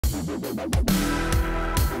The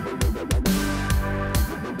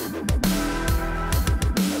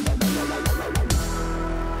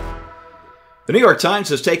New York Times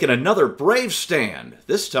has taken another brave stand,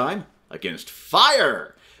 this time against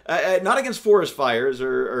fire. Not against forest fires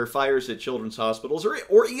or fires at children's hospitals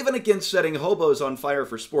or even against setting hobos on fire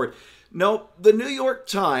for sport. No, the New York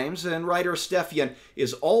Times and writer Steph Yen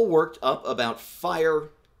is all worked up about fire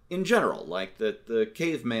in general, like that the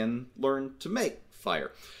cavemen learned to make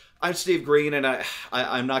fire. I'm Steve Green, and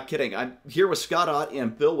I'm not kidding. I'm here with Scott Ott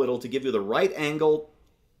and Bill Whittle to give you the right angle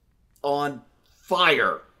on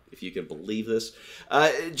fire, if you can believe this.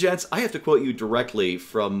 Gents, I have to quote you directly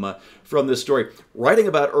from this story. Writing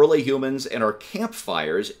about early humans and our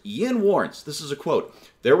campfires, Yin warns, this is a quote,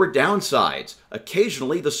 "There were downsides.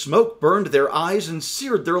 Occasionally the smoke burned their eyes and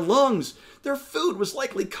seared their lungs. Their food was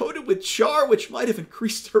likely coated with char, which might have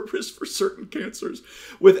increased their risk for certain cancers.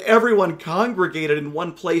 With everyone congregated in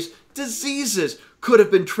one place, diseases could have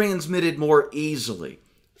been transmitted more easily."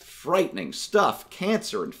 Frightening stuff.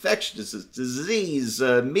 Cancer, infectious disease,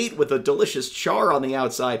 meat with a delicious char on the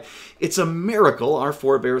outside. It's a miracle our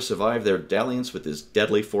forebears survived their dalliance with this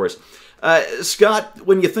deadly force. Scott,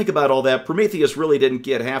 when you think about all that, Prometheus really didn't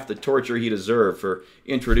get half the torture he deserved for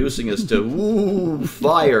introducing us to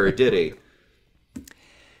fire, did he?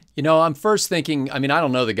 You know, I'm first thinking, I mean, I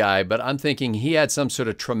don't know the guy, but I'm thinking he had some sort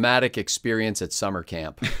of traumatic experience at summer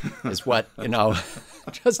camp is what,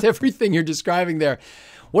 just everything you're describing there.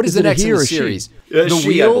 What is the next in the series? The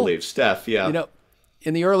wheel, I believe. Steph, yeah. You know,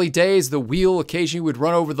 in the early days, the wheel occasionally would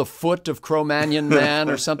run over the foot of Cro-Magnon man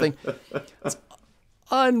or something. It's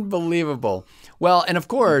unbelievable. Well, and of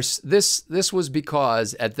course, this was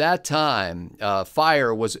because at that time,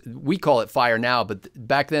 fire was, we call it fire now, but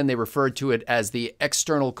back then they referred to it as the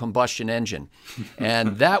external combustion engine.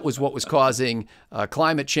 And that was what was causing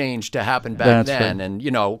climate change to happen back then. Right. And,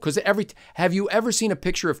 because have you ever seen a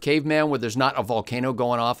picture of caveman where there's not a volcano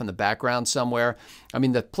going off in the background somewhere? I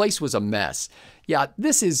mean, the place was a mess. Yeah,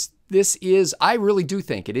 this is, I really do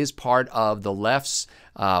think it is part of the left's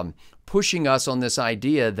pushing us on this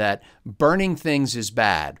idea that burning things is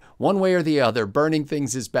bad. One way or the other, burning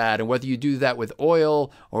things is bad. And whether you do that with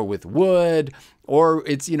oil or with wood, or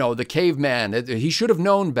it's, the caveman, he should have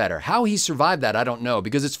known better. How he survived that, I don't know.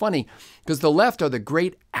 Because it's funny, because the left are the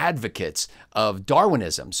great advocates of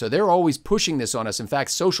Darwinism. So they're always pushing this on us. In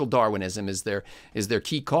fact, social Darwinism is their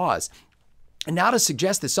key cause. And now to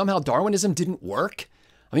suggest that somehow Darwinism didn't work?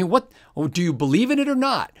 I mean, do you believe in it or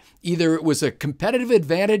not? Either it was a competitive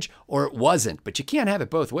advantage or it wasn't, but you can't have it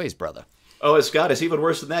both ways, brother. Oh, Scott, it's even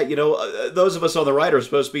worse than that. Those of us on the right are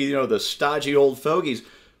supposed to be, the stodgy old fogies,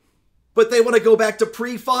 but they want to go back to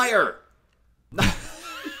pre-fire.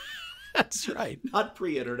 That's right. Not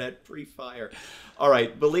pre-internet, pre-fire. All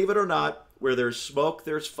right, believe it or not, where there's smoke,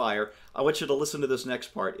 there's fire. I want you to listen to this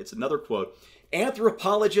next part. It's another quote.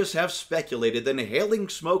 "Anthropologists have speculated that inhaling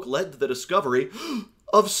smoke led to the discovery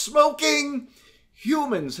of smoking.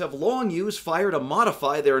 Humans have long used fire to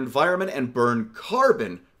modify their environment and burn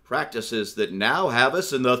carbon, practices that now have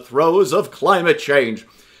us in the throes of climate change.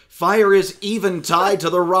 Fire is even tied to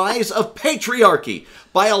the rise of patriarchy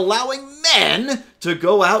by allowing men to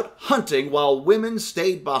go out hunting while women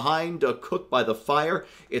stayed behind to cook by the fire.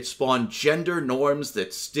 It spawned gender norms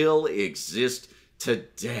that still exist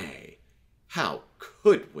today." How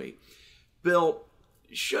could we? Bill,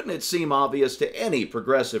 shouldn't it seem obvious to any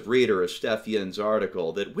progressive reader of Steph Yen's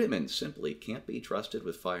article that women simply can't be trusted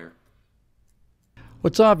with fire?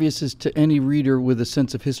 What's obvious is to any reader with a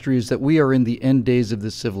sense of history is that we are in the end days of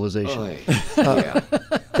this civilization. Yeah.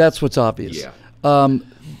 That's what's obvious. Yeah.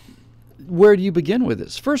 Where do you begin with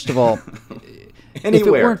this? First of all,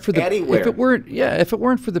 anywhere. If it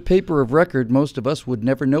weren't for the paper of record, most of us would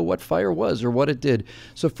never know what fire was or what it did.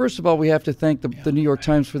 So first of all, we have to thank the New York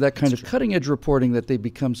Times for that kind of cutting-edge reporting that they've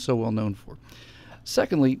become so well known for.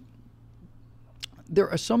 Secondly, there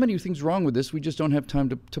are so many things wrong with this, we just don't have time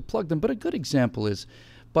to plug them. But a good example is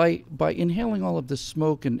by inhaling all of this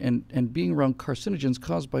smoke and being around carcinogens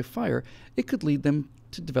caused by fire, it could lead them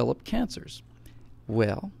to develop cancers.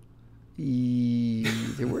 Well,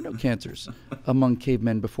 there were no cancers among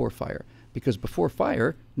cavemen before fire, because before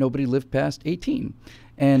fire, nobody lived past 18,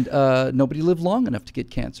 and nobody lived long enough to get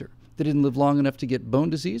cancer. They didn't live long enough to get bone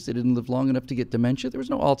disease. They didn't live long enough to get dementia. There was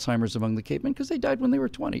no Alzheimer's among the cavemen because they died when they were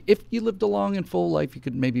 20. If you lived a long and full life, you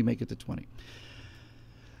could maybe make it to 20.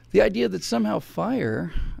 The idea that somehow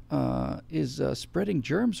fire is spreading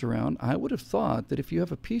germs around, I would have thought that if you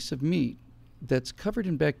have a piece of meat that's covered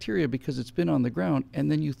in bacteria because it's been on the ground,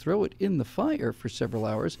 and then you throw it in the fire for several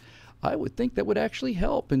hours, I would think that would actually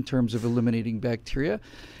help in terms of eliminating bacteria.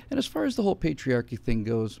 And as far as the whole patriarchy thing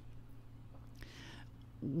goes,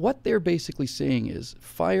 what they're basically saying is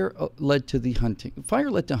fire led to the hunting. Fire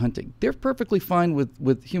led to hunting. They're perfectly fine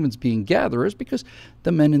with humans being gatherers because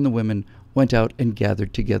the men and the women went out and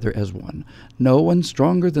gathered together as one. No one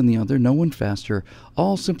stronger than the other, no one faster,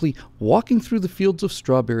 all simply walking through the fields of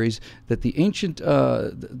strawberries that the ancient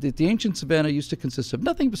savannah used to consist of.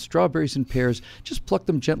 Nothing but strawberries and pears. Just pluck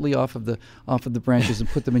them gently off of the branches and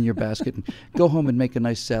put them in your basket and go home and make a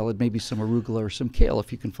nice salad, maybe some arugula or some kale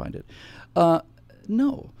if you can find it.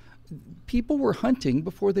 No. People were hunting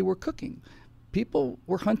before they were cooking. People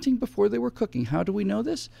were hunting before they were cooking. How do we know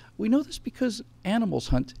this? We know this because animals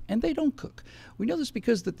hunt and they don't cook. We know this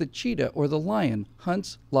because that the cheetah or the lion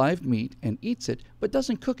hunts live meat and eats it, but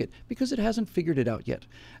doesn't cook it because it hasn't figured it out yet.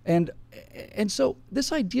 And so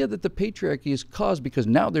this idea that the patriarchy is caused because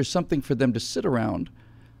now there's something for them to sit around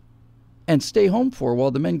and stay home for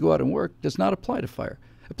while the men go out and work does not apply to fire.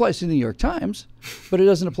 It applies to the New York Times, but it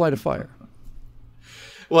doesn't apply to fire.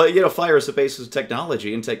 Well, fire is the basis of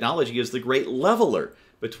technology, and technology is the great leveler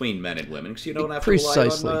between men and women because you don't have to rely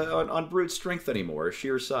on brute strength anymore, or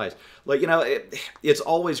sheer size. It's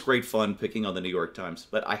always great fun picking on the New York Times,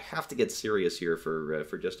 but I have to get serious here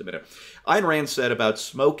for just a minute. Ayn Rand said about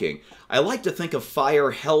smoking, I like to think of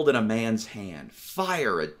fire held in a man's hand.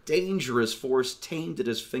 Fire, a dangerous force tamed at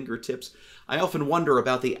his fingertips. I often wonder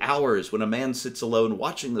about the hours when a man sits alone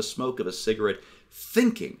watching the smoke of a cigarette,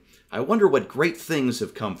 thinking. I wonder what great things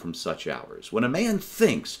have come from such hours. When a man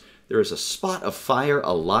thinks, there is a spot of fire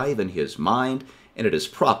alive in his mind, and it is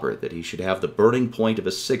proper that he should have the burning point of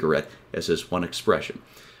a cigarette as his one expression.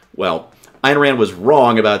 Well, Ayn Rand was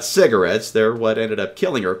wrong about cigarettes. They're what ended up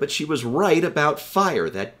killing her, but she was right about fire,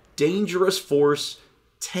 that dangerous force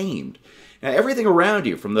tamed. Now, everything around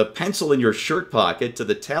you, from the pencil in your shirt pocket to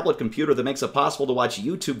the tablet computer that makes it possible to watch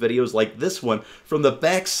YouTube videos like this one from the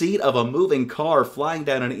back seat of a moving car flying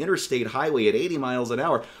down an interstate highway at 80 miles an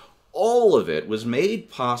hour, all of it was made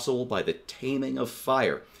possible by the taming of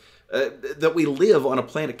fire. That we live on a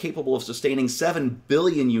planet capable of sustaining 7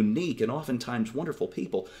 billion unique and oftentimes wonderful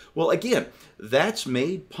people. Well, again, that's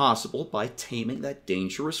made possible by taming that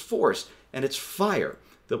dangerous force, and it's fire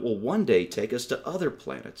that will one day take us to other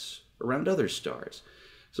planets around other stars.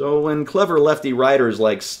 So when clever lefty writers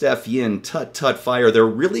like Steph Yin tut fire, they're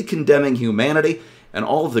really condemning humanity and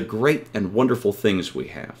all of the great and wonderful things we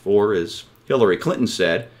have. Or as Hillary Clinton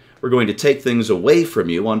said, we're going to take things away from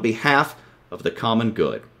you on behalf of the common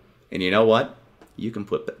good. And you know what? You can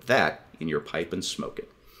put that in your pipe and smoke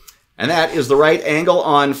it. And that is the right angle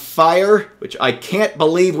on fire, which I can't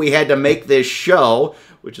believe we had to make this show,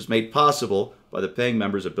 which is made possible by the paying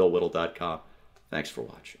members of BillWhittle.com. Thanks for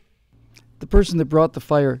watching. The person that brought the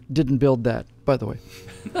fire didn't build that, by the way.